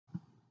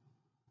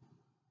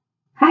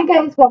Hi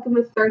guys, welcome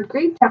to third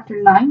grade, chapter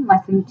 9,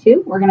 lesson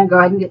 2. We're going to go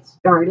ahead and get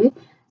started.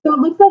 So it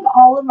looks like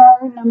all of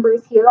our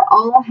numbers here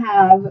all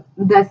have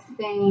the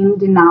same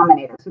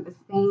denominator, so the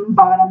same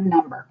bottom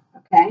number,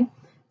 okay?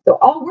 So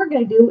all we're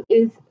going to do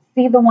is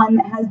see the one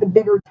that has the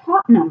bigger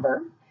top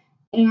number,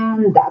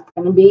 and that's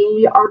going to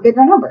be our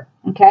bigger number,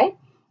 okay?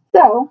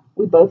 So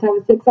we both have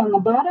a 6 on the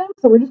bottom,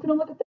 so we're just going to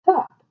look at the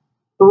top.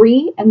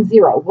 3 and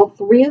 0. Well,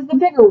 3 is the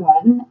bigger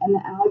one, and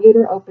the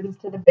alligator opens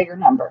to the bigger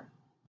number,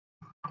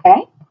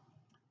 okay?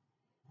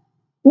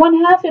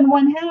 1/2 and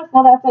 1/2,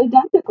 well, that's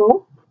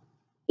identical,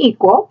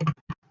 equal.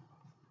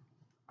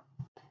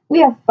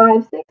 We have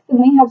 5, 6, and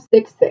we have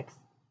 6, 6.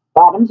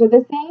 Bottoms are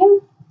the same.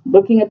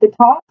 Looking at the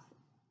top,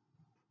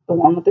 the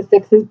one with the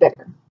 6 is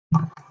bigger.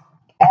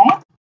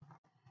 Okay.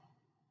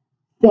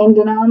 Same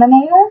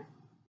denominator.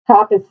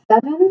 Top is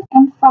 7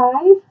 and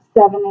 5.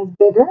 7 is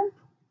bigger.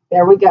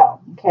 There we go.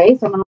 Okay,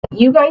 so I'm going to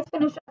let you guys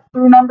finish up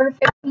through number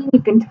 15.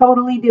 You can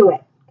totally do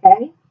it.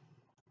 Okay.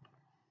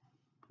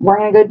 We're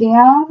going to go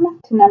down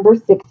to number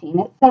 16.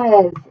 It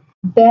says,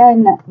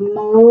 Ben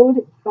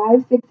mowed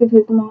 5/6 of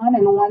his lawn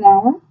in 1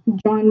 hour.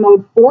 John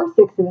mowed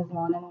 4/6 of his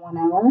lawn in 1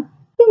 hour.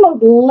 Who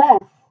mowed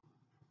less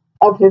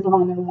of his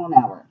lawn in 1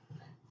 hour?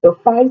 So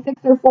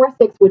 5/6 or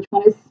 4/6, which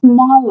one is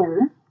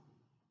smaller?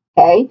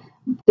 Okay,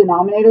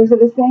 denominators are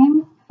the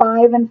same.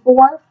 5 and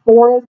 4.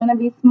 4 is going to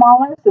be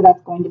smaller, so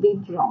that's going to be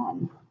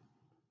John.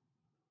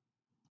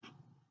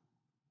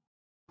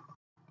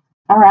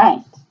 All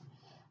right.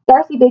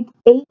 Darcy baked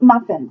 8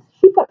 muffins.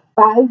 She put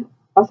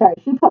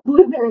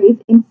blueberries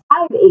in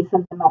 5/8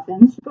 of the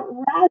muffins. She put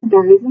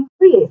raspberries in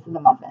 3/8 of the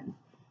muffins.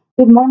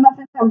 Did more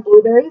muffins have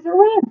blueberries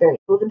or raspberries?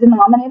 Well, the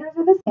denominators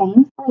are the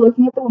same. So we're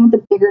looking at the one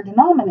with the bigger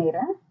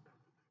denominator.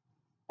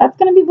 That's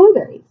going to be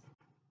blueberries.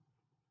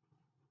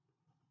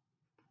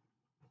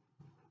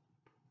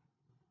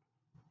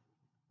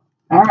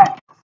 All right.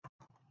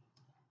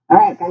 All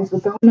right, guys,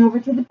 we're going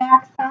over to the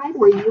back side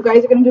where you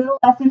guys are going to do the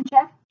lesson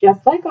check,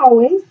 just like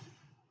always.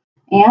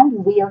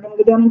 And we are going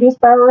to go down and do a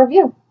spiral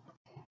review.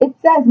 It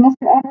says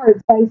Mr.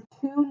 Edwards buys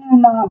 2 new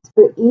knobs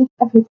for each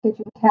of his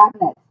kitchen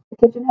cabinets. The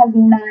kitchen has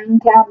 9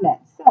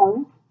 cabinets.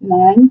 So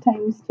 9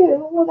 times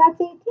 2, well, that's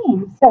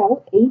 18.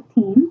 So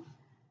 18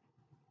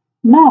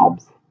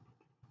 knobs.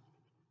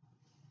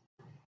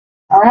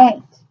 All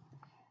right.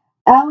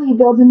 Allie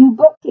builds a new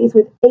bookcase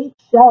with 8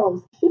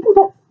 shelves. She can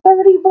put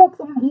 30 books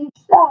on each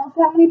shelf.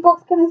 How many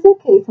books can a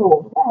suitcase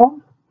hold?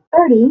 Well,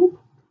 30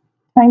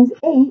 times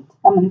 8.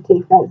 I'm going to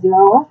take that 0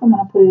 off. I'm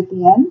going to put it at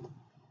the end.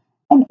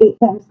 And 8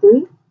 times 3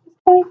 is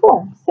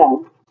 24.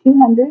 So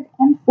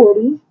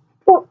 240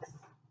 books.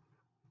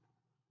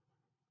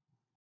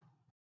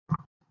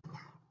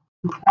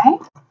 Okay.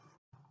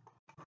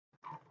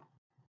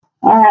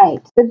 All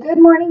right. The Good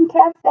Morning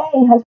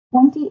Cafe has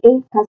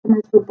 28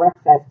 customers for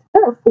breakfast.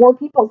 There are 4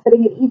 people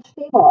sitting at each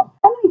table.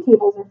 How many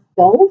tables are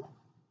filled?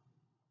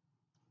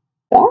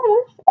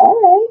 Gosh.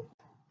 All right.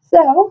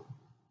 So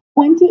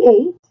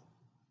 28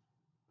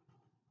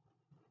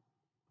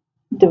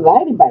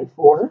 divided by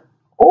 4,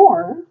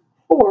 or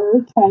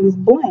 4 times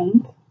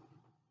blank,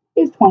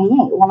 is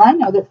 28. Well, I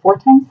know that 4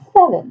 times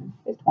 7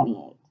 is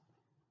 28.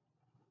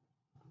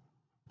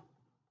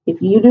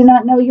 If you do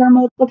not know your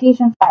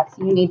multiplication facts,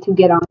 you need to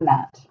get on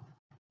that.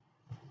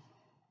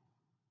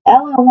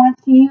 Ella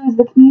wants to use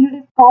the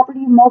commutative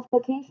property of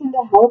multiplication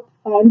to help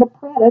find the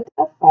product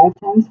of 5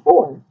 times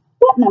 4.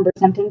 What number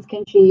sentence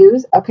can she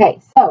use? Okay,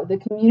 so the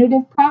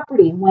commutative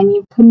property, when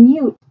you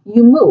commute,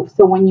 you move.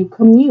 So when you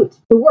commute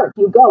to work,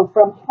 you go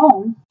from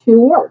home to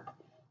work.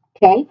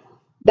 Okay,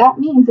 that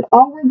means that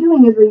all we're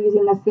doing is we're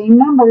using the same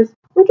numbers.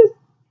 We're just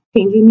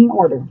changing the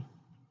order.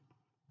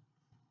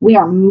 We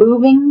are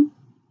moving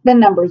the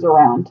numbers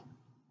around.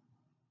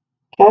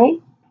 Okay?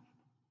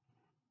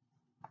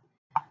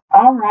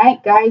 All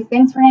right, guys.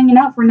 Thanks for hanging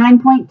out for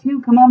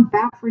 9.2. Come on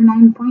back for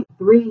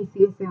 9.3.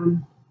 See you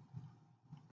soon.